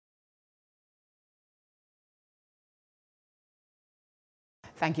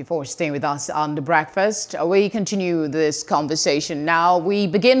Thank you for staying with us on The Breakfast. We continue this conversation now. We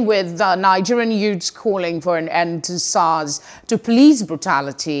begin with Nigerian youths calling for an end to SARS, to police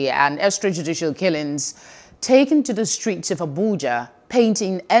brutality and extrajudicial killings, taken to the streets of Abuja,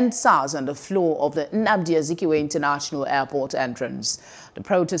 painting Endsars on the floor of the Nnamdi Azikwe International Airport entrance. The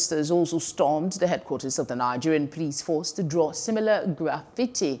protesters also stormed the headquarters of the Nigerian police force to draw similar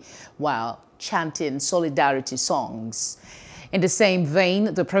graffiti while chanting solidarity songs. In the same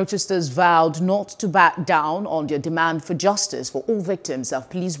vein, the protesters vowed not to back down on their demand for justice for all victims of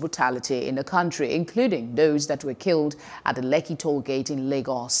police brutality in the country, including those that were killed at the Lekki toll gate in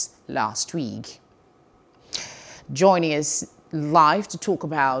Lagos last week. Joining us live to talk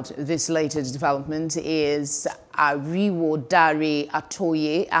about this latest development is Ariyo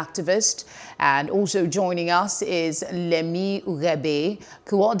Atoye, activist, and also joining us is Lemmy, Ughebe,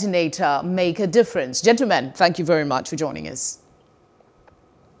 coordinator Make a Difference. Gentlemen, thank you very much for joining us.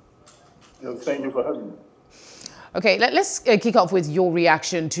 Thank you for having me. Okay, let's kick off with your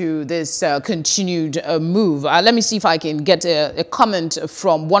reaction to this continued move. Let me see if I can get a comment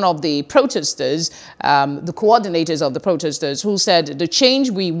from one of the protesters, the coordinators of the protesters, who said the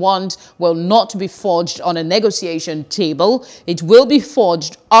change we want will not be forged on a negotiation table. It will be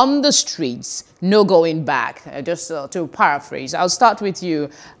forged on the streets, no going back. Just to paraphrase, I'll start with you,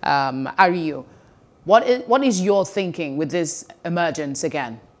 Ariyo. What is your thinking with this emergence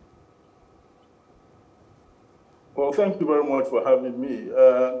again? Well, thank you very much for having me.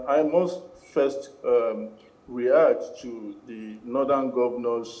 I must first react to the Northern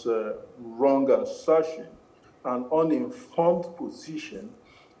Governor's wrong assertion and uninformed position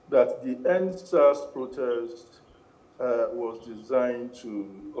that the Endsars protest was designed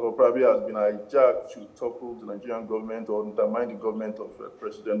to, or probably has been hijacked to topple the Nigerian government or undermine the government of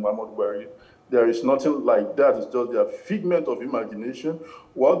President Muhammadu Buhari. There is nothing like that. It's just their figment of imagination.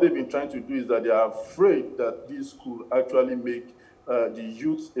 What they've been trying to do is that they are afraid that this could actually make the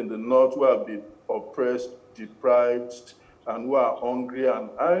youth in the north who have been oppressed, deprived, and who are hungry and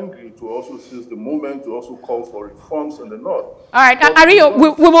angry to also seize the moment to also call for reforms in the north. All right,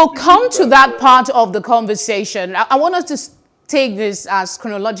 Ariyo, we will come to that part of the conversation. I want us to take this as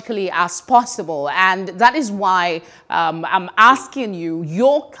chronologically as possible, and that is why I'm asking you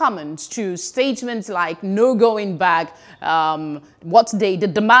your comments to statements like no going back,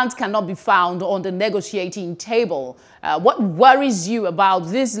 the demands cannot be found on the negotiating table. What worries you about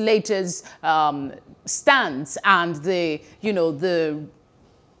this latest stance and the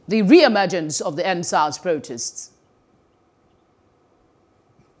re-emergence of the Endsars protests?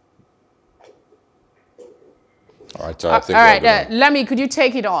 All right, I think Lemmy, could you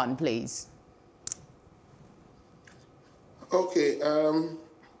take it on, please? Okay.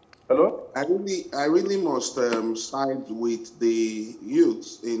 Hello? I really must side with the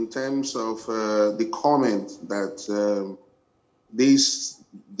youth in terms of the comment that these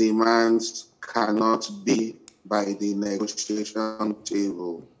demands cannot be by the negotiation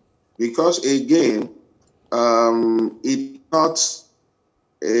table, because again, it's not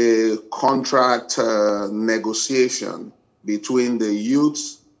a contract negotiation between the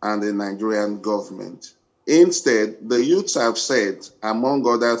youths and the Nigerian government. Instead, the youths have said, among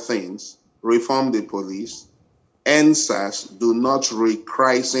other things, reform the police, end SARS, do not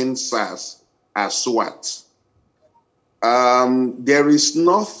rechrisen SARS as SWAT. There is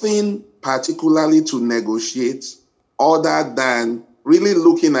nothing particularly to negotiate other than really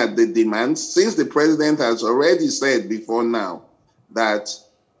looking at the demands, since the president has already said before now that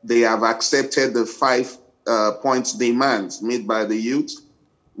they have accepted the 5 points demands made by the youth.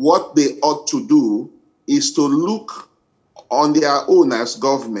 What they ought to do is to look on their own as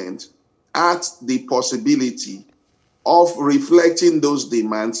government at the possibility of reflecting those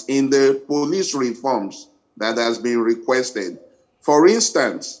demands in the police reforms that has been requested. For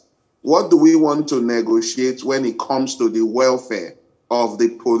instance, what do we want to negotiate when it comes to the welfare of the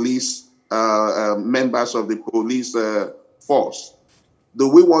police, members of the police force? Do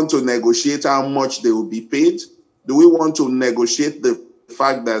we want to negotiate how much they will be paid? Do we want to negotiate the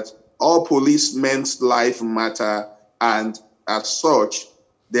fact that all policemen's life matter and as such,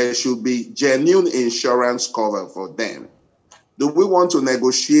 there should be genuine insurance cover for them? Do we want to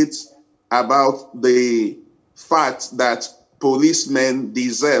negotiate about the fact that policemen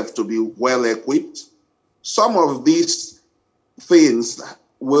deserve to be well equipped? Some of these things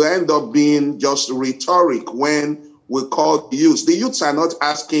will end up being just rhetoric when we call the youths. The youths are not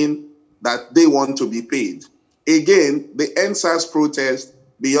asking that they want to be paid. Again, the Endsars protest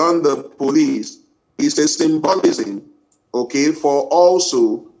beyond the police is a symbolism, okay, for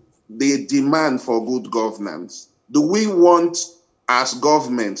also the demand for good governance. Do we want as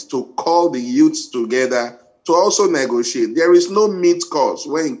government to call the youths together to also negotiate. There is no meat course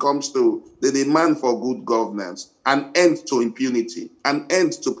when it comes to the demand for good governance, an end to impunity, an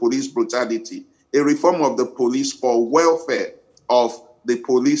end to police brutality, a reform of the police for welfare of the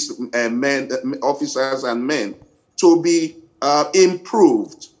police officers and men to be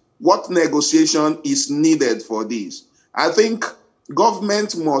improved. What negotiation is needed for this? I think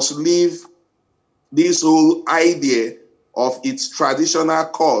government must leave this whole idea of its traditional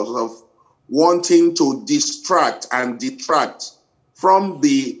cause of wanting to distract and detract from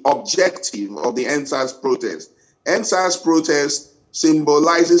the objective of the Endsars protest. Endsars protest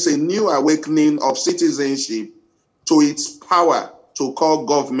symbolizes a new awakening of citizenship to its power to call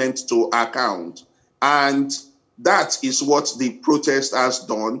government to account. And that is what the protest has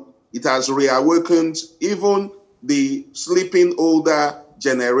done. It has reawakened even the sleeping older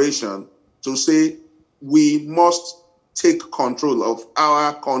generation to say we must take control of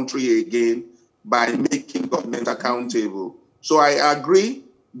our country again by making government accountable. So I agree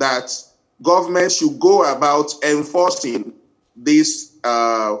that government should go about enforcing these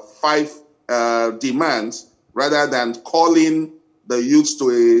 5 demands rather than calling the youths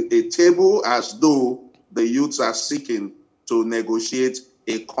to a table as though the youths are seeking to negotiate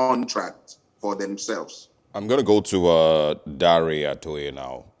a contract for themselves. I'm going to go to Dari Atoye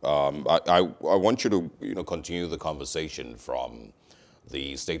now. I want you to continue the conversation from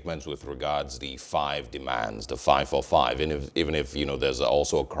the statements with regards the 5 demands, the 5 for 5, even if there's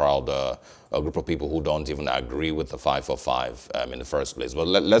also a crowd, a group of people who don't even agree with the 5 for 5 in the first place. But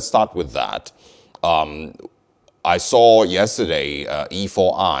let's start with that. I saw yesterday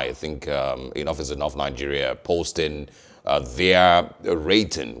E4I, I think Enough is Enough Nigeria, posting their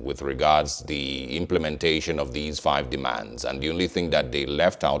rating with regards to the implementation of these 5 demands. And the only thing that they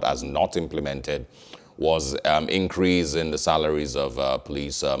left out as not implemented was increase in the salaries of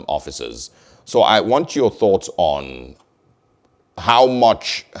police officers. So I want your thoughts on how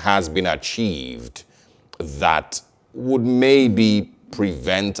much has been achieved that would maybe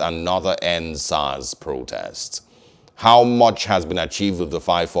prevent another Endsars protest. How much has been achieved with the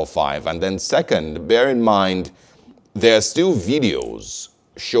 5 for 5? And then second, bear in mind, there are still videos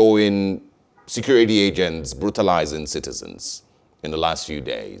showing security agents brutalizing citizens in the last few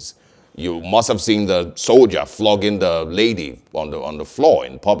days. You must have seen the soldier flogging the lady on the floor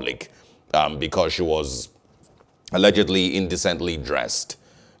in public because she was allegedly indecently dressed.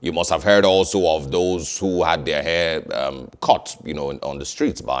 You must have heard also of those who had their hair cut, on the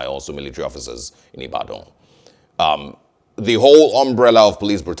streets by also military officers in Ibadan. The whole umbrella of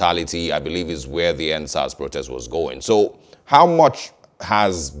police brutality, I believe, is where the Endsars protest was going. So how much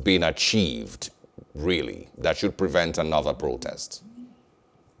has been achieved, really, that should prevent another protest?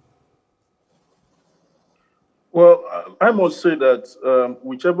 Well, I must say that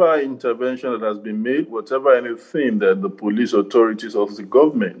whichever intervention that has been made, whatever anything that the police authorities of the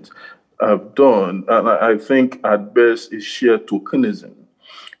government have done, and I think at best is sheer tokenism.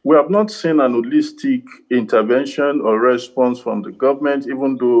 We have not seen an holistic intervention or response from the government,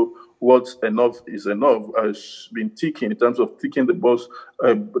 even though what's enough is enough has been ticking in terms of ticking the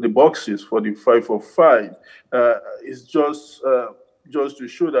boxes for the 5 for 5. It's just to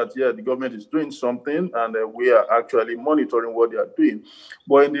show that, yeah, the government is doing something and we are actually monitoring what they are doing.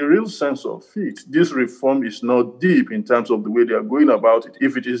 But in the real sense of it, this reform is not deep in terms of the way they are going about it.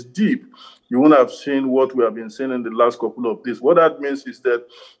 If it is deep, you won't have seen what we have been seeing in the last couple of days. What that means is that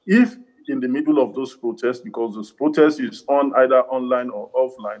if in the middle of those protests, because those protests is on either online or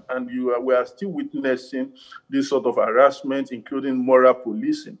offline, and we are still witnessing this sort of harassment, including moral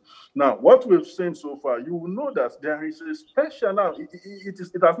policing. Now, what we've seen so far, you will know that there is a special now. It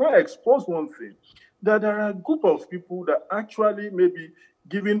has not exposed one thing, that there are a group of people that actually may be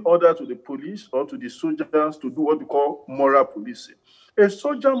giving order to the police or to the soldiers to do what we call moral policing. A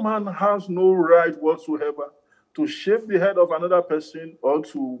soldier man has no right whatsoever to shave the head of another person or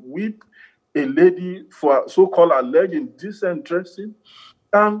to whip a lady for so-called alleged indecent dressing.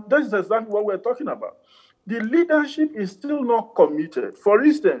 And that is exactly what we're talking about. The leadership is still not committed. For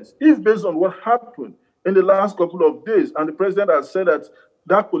instance, if based on what happened in the last couple of days, and the president has said that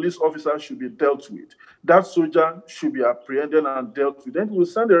that police officer should be dealt with, that soldier should be apprehended and dealt with, then he will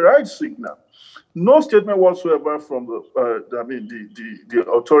send the right signal. No statement whatsoever from the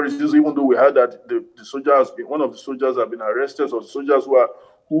authorities, even though we heard that the soldier has been, one of the soldiers have been arrested, or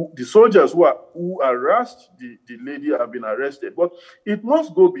the soldiers who harassed the lady have been arrested. But it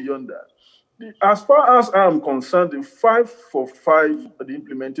must go beyond that. As far as I am concerned, the 5 for 5, the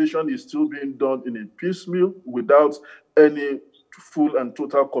implementation is still being done in a piecemeal without any full and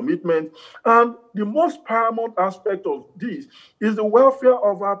total commitment. And the most paramount aspect of this is the welfare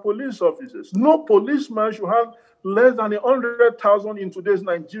of our police officers. No policeman should have less than 100,000 in today's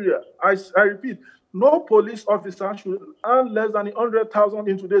Nigeria. I repeat, no police officer should earn less than 100,000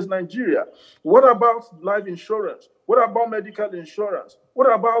 in today's Nigeria. What about life insurance? What about medical insurance? What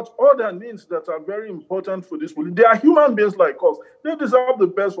about other needs that are very important for this police? They are human beings like us. They deserve the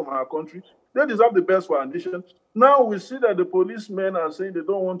best from our country. They deserve the best for our nation. Now we see that the policemen are saying they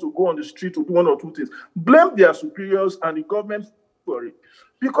don't want to go on the street to do one or two things. Blame their superiors and the government for it.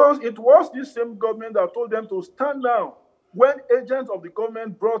 Because it was this same government that told them to stand down when agents of the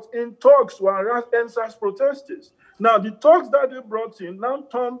government brought in thugs to harass Endsars protesters. Now, the thugs that they brought in now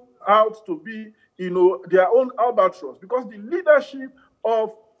turned out to be, their own albatross, because the leadership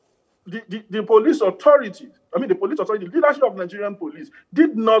of the police authority, the leadership of Nigerian police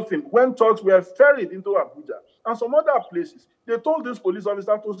did nothing when thugs were ferried into Abuja and some other places. They told these police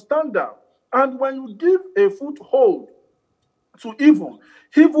officers to stand down. And when you give a foothold to evil,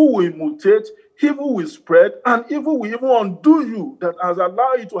 evil will mutate, evil will spread, and evil will even undo you that has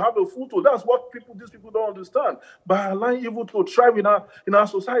allowed you to have a foothold. That's what these people don't understand. By allowing evil to thrive in our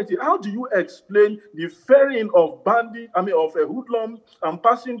society, how do you explain the ferrying of of a hoodlum and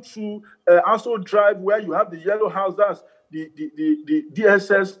passing through Aso Drive, where you have the yellow house, that's the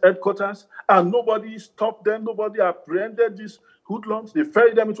DSS headquarters, and nobody stopped them, nobody apprehended these hoodlums, they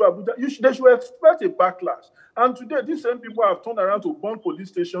ferried them into Abuja? They should expect a backlash. And today, these same people have turned around to burn police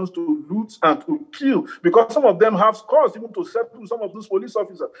stations, to loot and to kill, because some of them have scores even to settle some of those police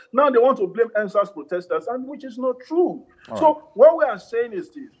officers. Now they want to blame Endsars protesters, and which is not true. So what we are saying is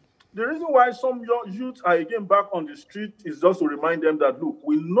this. The reason why some youth are again back on the street is just to remind them that, look,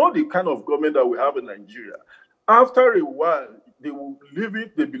 we know the kind of government that we have in Nigeria. After a while, they will leave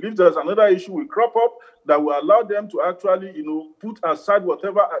it. They believe there's another issue will crop up that will allow them to actually, put aside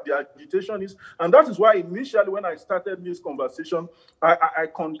whatever the agitation is. And that is why initially when I started this conversation, I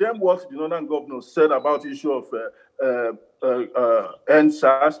condemned what the northern governor said about the issue of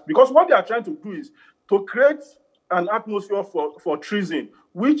Endsars, because what they are trying to do is to create an atmosphere for treason,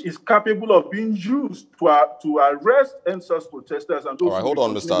 which is capable of being used to arrest Endsars protesters and those. All right, hold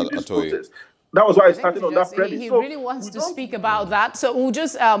on, Mr. Atoye. That was why I started on that premise. He really wants to speak about that, so we'll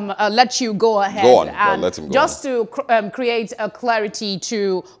just let you go ahead. Go on, and let him go just to create a clarity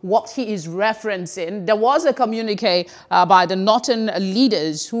to what he is referencing. There was a communique by the northern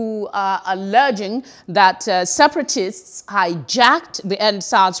leaders who are alleging that separatists hijacked the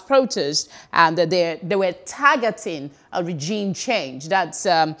Endsars protest and that they were targeting a regime change. That's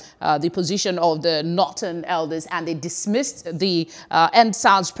the position of the northern elders, and they dismissed the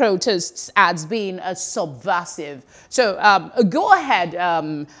Endsars protests as being a subversive. So go ahead,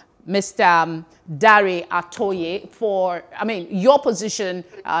 Mr. Dari Atoye, for, your position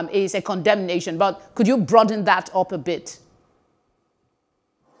is a condemnation, but could you broaden that up a bit?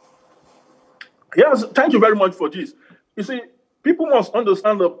 Yes, thank you very much for this. You see, people must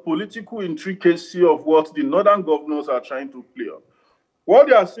understand the political intricacy of what the northern governors are trying to play on. What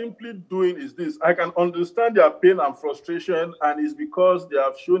they are simply doing is this. I can understand their pain and frustration, and it's because they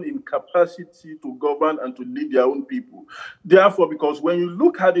have shown incapacity to govern and to lead their own people. Therefore, because when you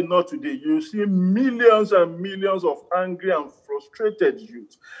look at the north today, you see millions and millions of angry and frustrated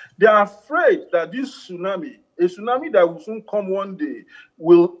youth. They are afraid that this tsunami, a tsunami that will soon come one day,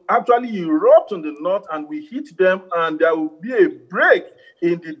 will actually erupt on the north and will hit them, and there will be a break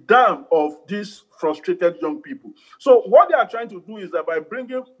in the dam of these frustrated young people. So what they are trying to do is that by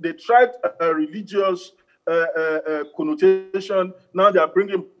bringing, they tried a religious connotation. Now they are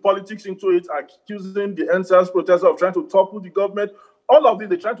bringing politics into it, accusing the Endsars protesters of trying to topple the government. All of this,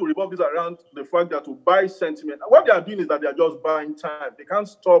 they're trying to revolve this around the fact that to buy sentiment. What they are doing is that they are just buying time. They can't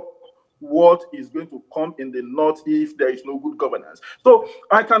stop what is going to come in the north if there is no good governance. So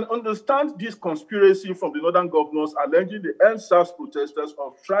I can understand this conspiracy from the northern governors alleging the Endsars protesters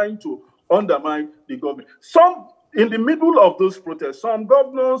of trying to undermine the government. In the middle of those protests, some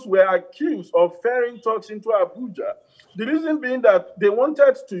governors were accused of ferrying thugs into Abuja. The reason being that they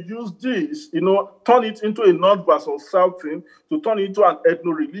wanted to use this, turn it into a north versus south thing, to turn it into an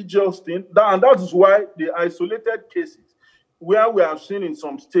ethno-religious thing. And that is why the isolated cases where we have seen in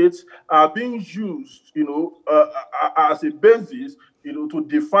some states are being used, as a basis, to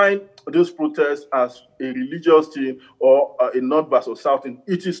define this protest as a religious thing or a north versus south thing.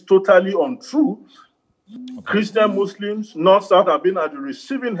 It is totally untrue. Christian Muslims, North South, have been at the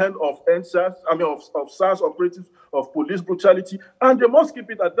receiving end of Endsars, of SARS operatives, of police brutality, and they must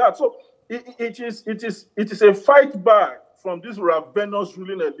keep it at that. So it is a fight back from this ravenous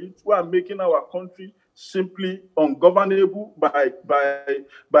ruling elite who are making our country simply ungovernable by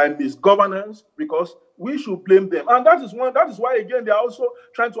misgovernance, because we should blame them. And that is why, again, they are also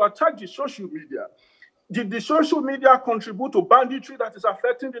trying to attack the social media. Did the social media contribute to banditry that is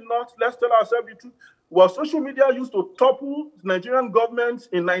affecting the North? Let's tell ourselves the truth. Was social media used to topple the Nigerian government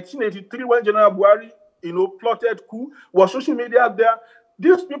in 1983 when General Buhari, plotted coup? Was social media there?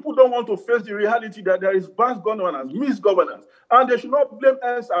 These people don't want to face the reality that there is bad governance, misgovernance, and they should not blame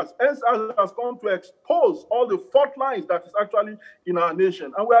Endsars. Endsars has come to expose all the fault lines that is actually in our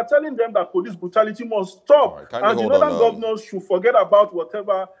nation. And we are telling them that police brutality must stop. Right, and the northern governors should forget about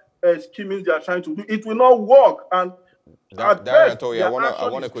whatever scheming they are trying to do. It will not work. And Atoye, I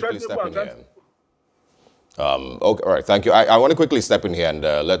want to quickly step in here. Okay, all right, thank you. I want to quickly step in here and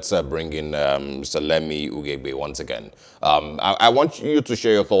let's bring in Mr. Lemmy Ughebe once again. I want you to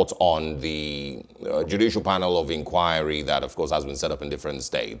share your thoughts on the judicial panel of inquiry that, of course, has been set up in different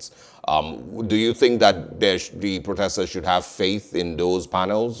states. Do you think that the protesters should have faith in those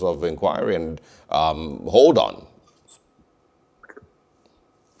panels of inquiry and hold on?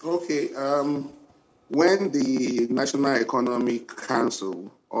 Okay. When the National Economic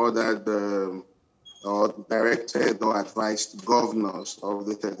Council ordered or directed or advised governors of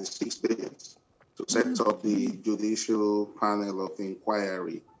the 36 states to set up the judicial panel of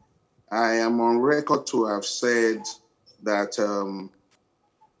inquiry, I am on record to have said that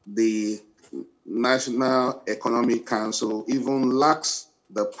the National Economic Council even lacks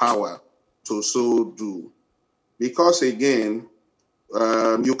the power to so do. Because again,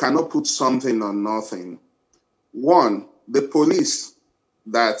 you cannot put something on nothing. One, the police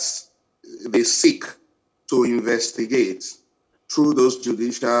that they seek to investigate through those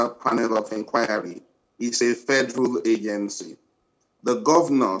judicial panel of inquiry is a federal agency. The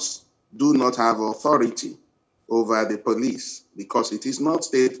governors do not have authority over the police because it is not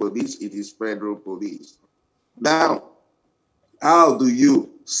state police, it is federal police. Now, how do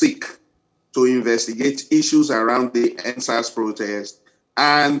you seek to investigate issues around the Endsars protest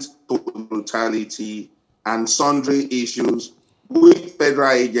and brutality and sundry issues with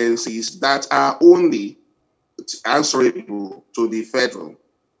federal agencies that are only answerable to the federal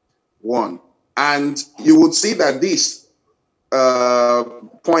one? And you would see that this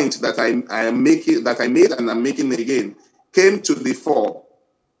point that I made and I'm making again came to the fore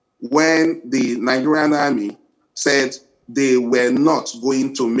when the Nigerian army said they were not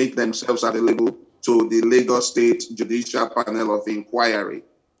going to make themselves available to the Lagos State Judicial Panel of Inquiry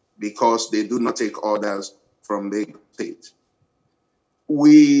because they do not take orders from Lagos State.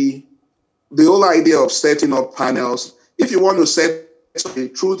 The whole idea of setting up panels, if you want to set a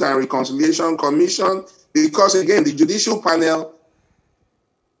Truth and Reconciliation Commission, because again, the judicial panel,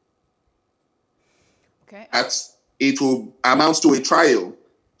 it will amount to a trial.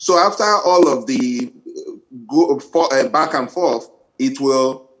 So after all of the back and forth, it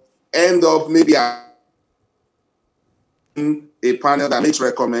will end up maybe a panel that makes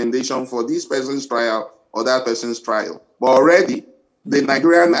recommendation for this person's trial or that person's trial. But already, the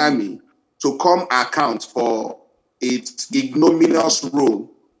Nigerian army, to come account for its ignominious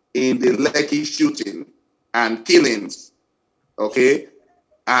role in the Lekki shooting and killings, okay,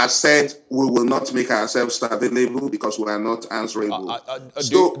 has said we will not make ourselves available because we are not answerable.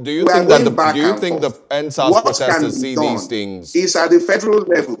 Do you think the Endsars protesters see these things? It's at the federal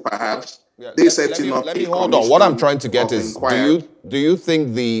level, perhaps. Yeah, they setting up. Let me hold on. What I'm trying to get is, do you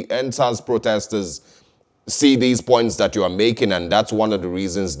think the Endsars protesters see these points that you are making, and that's one of the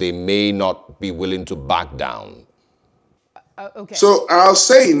reasons they may not be willing to back down? Okay. So I was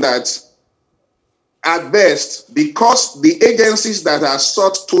saying that at best, because the agencies that are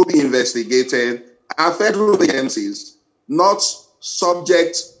sought to be investigated are federal agencies, not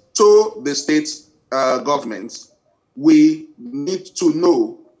subject to the state governments, we need to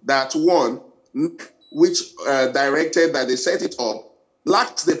know that one, which directed that they set it up,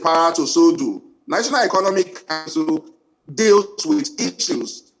 lacks the power to so do. National Economic Council deals with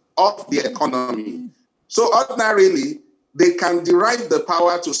issues of the economy. So ordinarily, they can derive the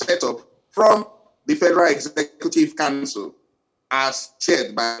power to set up from the Federal Executive Council as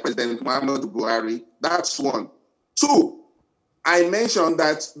chaired by President Muhammadu Buhari. That's one. Two, I mentioned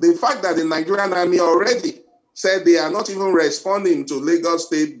that the fact that the Nigerian army already said they are not even responding to Lagos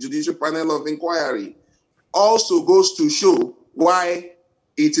State Judicial Panel of Inquiry also goes to show why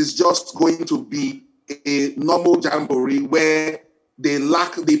it is just going to be a normal jamboree where they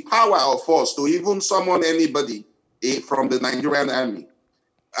lack the power of force to even summon anybody from the Nigerian army.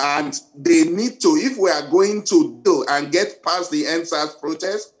 And they need to, if we are going to deal and get past the Endsars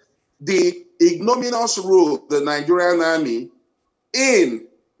protest, the ignominious role of the Nigerian army in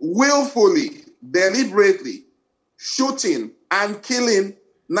willfully deliberately shooting and killing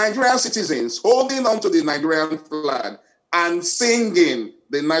Nigerian citizens, holding onto the Nigerian flag and singing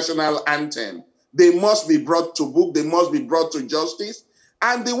the national anthem. They must be brought to book. They must be brought to justice.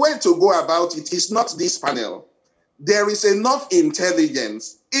 And the way to go about it is not this panel. There is enough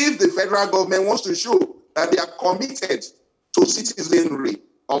intelligence if the federal government wants to show that they are committed to citizenry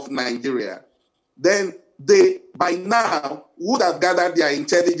of Nigeria. Then they, by now, would have gathered their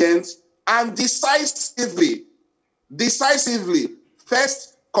intelligence and decisively,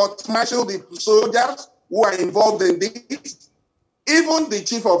 first court-martial the soldiers who are involved in this, even the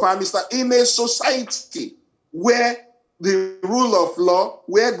chief of army staff, in a society where the rule of law,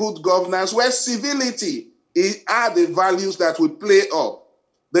 where good governance, where civility are the values that will play up.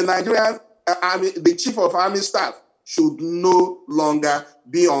 The Nigerian army, the chief of army staff should no longer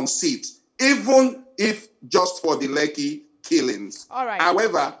be on seat, even if just for the Lekki killings. All right.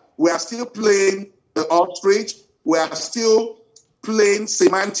 However, we are still playing the ostrich. We are still playing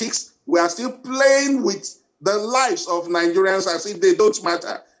semantics. We are still playing with the lives of Nigerians as if they don't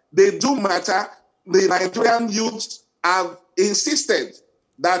matter. They do matter. The Nigerian youths have insisted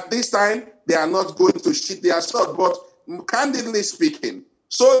that this time they are not going to shoot their sword. But candidly speaking,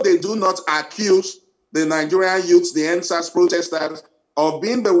 so they do not accuse the Nigerian youths, the Endsars protesters, of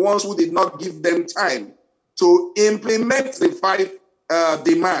being the ones who did not give them time to implement the 5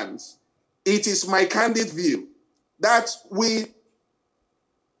 demands. It is my candid view that we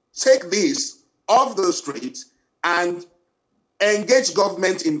take this off the street and engage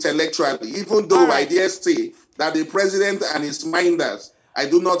government intellectually, even though I dare say that the president and his minders, I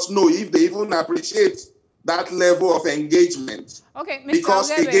do not know if they even appreciate that level of engagement. Okay, Mr.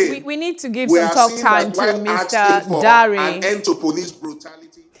 Because Ughebe, again, we need to give some talk time to Mr. Dare. An end to police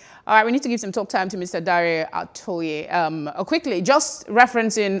brutality. All right, we need to give some talk time to Mr. Dare Atoye. Quickly, just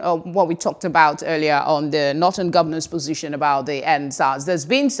referencing what we talked about earlier on the Northern Governor's position about the Endsars. There's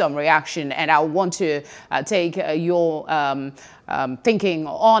been some reaction, and I want to take your thinking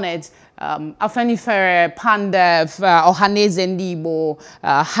on it. Afenifere, Pandef, Ohaneze Ndibo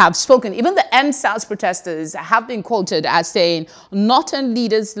have spoken. Even the Endsars protesters have been quoted as saying Northern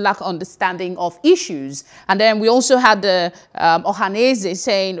leaders lack understanding of issues. And then we also had the Ohaneze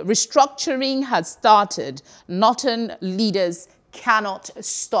saying restructuring has started. Northern leaders cannot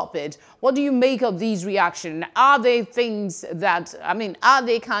stop it. What do you make of these reactions? Are they things that, are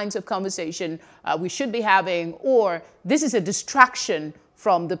they kinds of conversation we should be having, or this is a distraction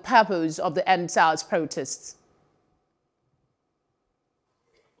from the purpose of the Endsars protests?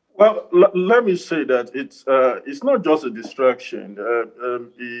 Well, let me say that it's not just a distraction.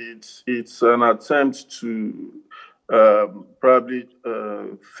 It's an attempt to probably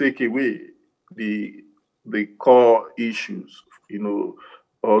take away the core issues,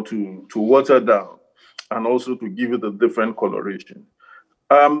 or to water down, and also to give it a different coloration.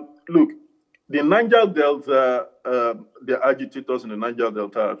 Look, the Niger Delta, the agitators in the Niger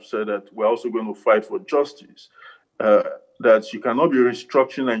Delta have said that we're also going to fight for justice, that you cannot be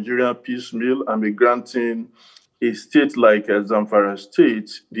restructuring Nigeria piecemeal and be granting a state like Zamfara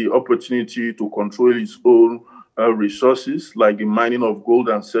State the opportunity to control its own resources, like the mining of gold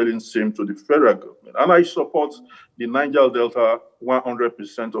and selling same to the federal government. And I support the Niger Delta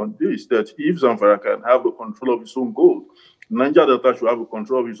 100% on this, that if Zamfara can have the control of its own gold, Niger Delta should have a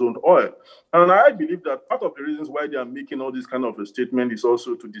control of its own oil. And I believe that part of the reasons why they are making all this kind of a statement is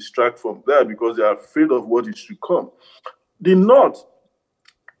also to distract from that, because they are afraid of what is to come. The North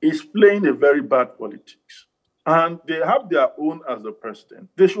is playing a very bad politics, and they have their own as the president.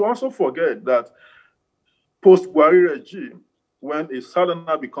 They should also forget that post-Buhari regime, when a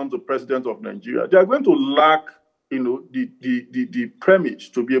Southerner becomes the president of Nigeria, they are going to lack the premise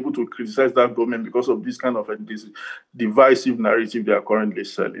to be able to criticize that government because of this kind of this divisive narrative they are currently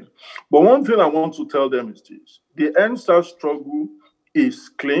selling. But one thing I want to tell them is this: the Endsars struggle is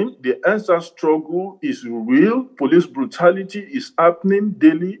clean. The Endsars struggle is real. Police brutality is happening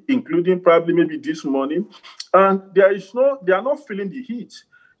daily, including probably maybe this morning. And they are not feeling the heat.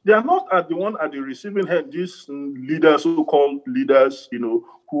 They are not at the receiving end, these leaders, so-called leaders,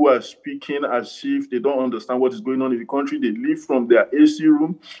 who are speaking as if they don't understand what is going on in the country. They leave from their AC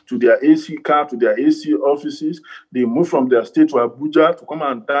room to their AC car to their AC offices. They move from their state to Abuja to come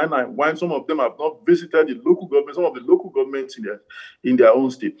and dine and wine. Some of them have not visited the local government, some of the local governments in their own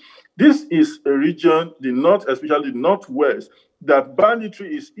state. This is a region, the North, especially the Northwest, that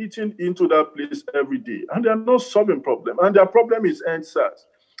banditry is eating into that place every day. And they are not solving problem. And their problem is Endsars.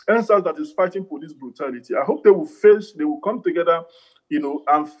 Endsars that is fighting police brutality. I hope they will come together,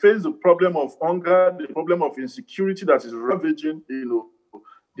 and face the problem of hunger, the problem of insecurity that is ravaging,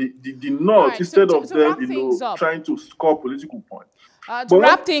 the North, Right. instead To of them, wrap things up, trying to score political points. To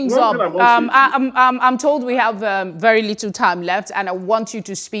wrap things up, I'm told we have very little time left, and I want you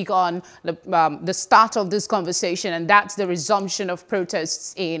to speak on the start of this conversation, and that's the resumption of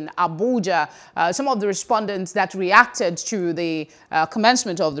protests in Abuja. Some of the respondents that reacted to the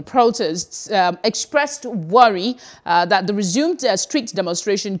commencement of the protests expressed worry that the resumed street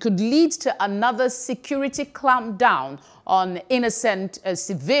demonstration could lead to another security clampdown on innocent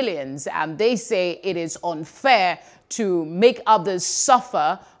civilians, and they say it is unfair to make others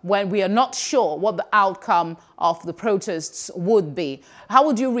suffer when we are not sure what the outcome of the protests would be. How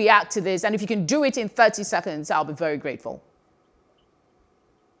would you react to this? And if you can do it in 30 seconds, I'll be very grateful.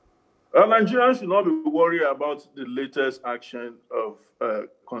 Nigerians should not be worried about the latest action of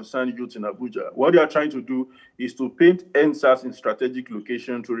concerned youth in Abuja. What they are trying to do is to paint Endsars in strategic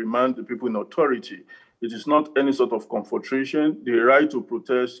location to remind the people in authority. It is not any sort of confrontation. The right to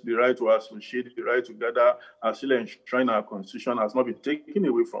protest, the right to associate, the right to gather, are still enshrined in our constitution, has not been taken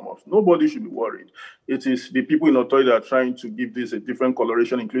away from us. Nobody should be worried. It is the people in authority that are trying to give this a different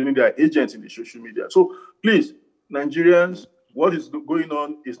coloration, including their agents in the social media. So please, Nigerians, what is going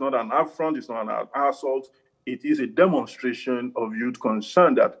on is not an affront, it's not an assault. It is a demonstration of youth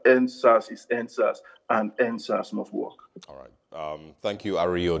concern that Endsars is Endsars and Endsars must work. All right. Thank you,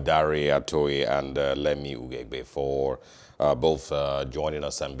 Ariyo, Atoye, and Lemmy Ughebe for both joining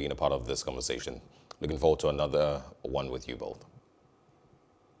us and being a part of this conversation. Looking forward to another one with you both.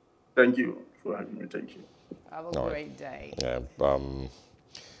 Thank you for having me. Thank you. Have a great day. Yeah,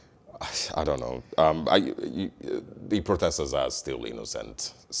 I don't know. The protesters are still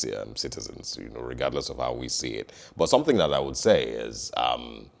innocent citizens, regardless of how we see it. But something that I would say is,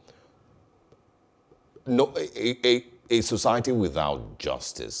 a society without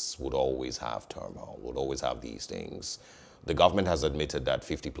justice would always have turmoil, would always have these things. The government has admitted that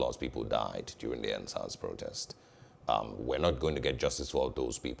 50+ people died during the Endsars protest. We're not going to get justice for all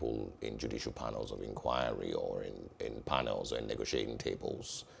those people in judicial panels of inquiry or in panels or in negotiating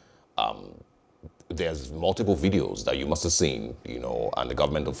tables. There's multiple videos that you must have seen, and the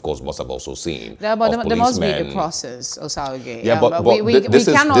government, of course, must have also seen. Yeah, but there must be a process, Osage. Yeah, but we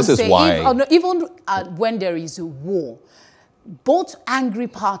cannot say, why... even when there is a war, both angry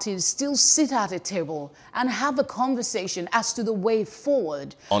parties still sit at a table and have a conversation as to the way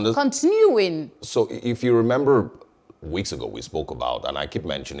forward, continuing. So if you remember, weeks ago we spoke about, and I keep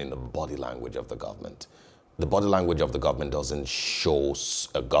mentioning the body language of the government. The body language of the government doesn't show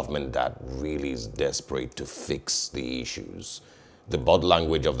a government that really is desperate to fix the issues. The body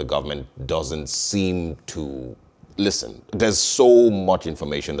language of the government doesn't seem to listen. There's so much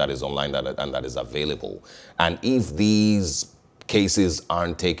information that is online and that is available. And if these cases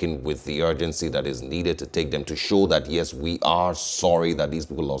aren't taken with the urgency that is needed to take them to show that, yes, we are sorry that these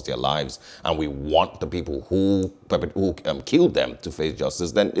people lost their lives and we want the people who killed them to face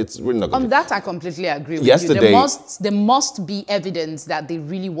justice, then it's really not going to... On that, I completely agree with you. There must be evidence that they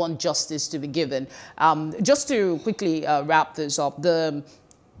really want justice to be given. Just to quickly wrap this up, there's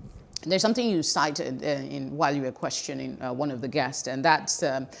something you cited while you were questioning one of the guests, and that's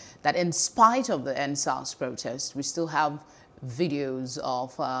that in spite of the Endsars protest, we still have videos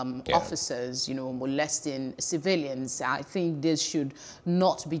of officers, molesting civilians. I think this should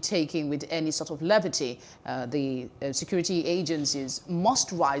not be taken with any sort of levity. The security agencies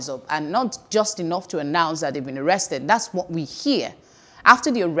must rise up, and not just enough to announce that they've been arrested. That's what we hear. After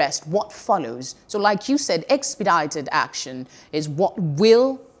the arrest, what follows? So like you said, expedited action is what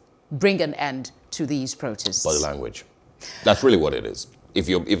will bring an end to these protests. Body language. That's really what it is. If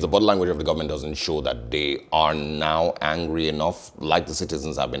the body language of the government doesn't show that they are now angry enough, like the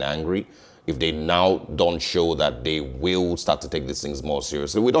citizens have been angry, if they now don't show that they will start to take these things more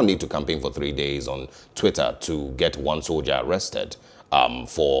seriously, we don't need to campaign for 3 days on Twitter to get one soldier arrested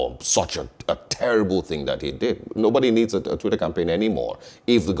for such a terrible thing that he did. Nobody needs a Twitter campaign anymore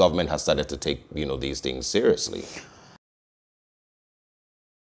if the government has started to take these things seriously.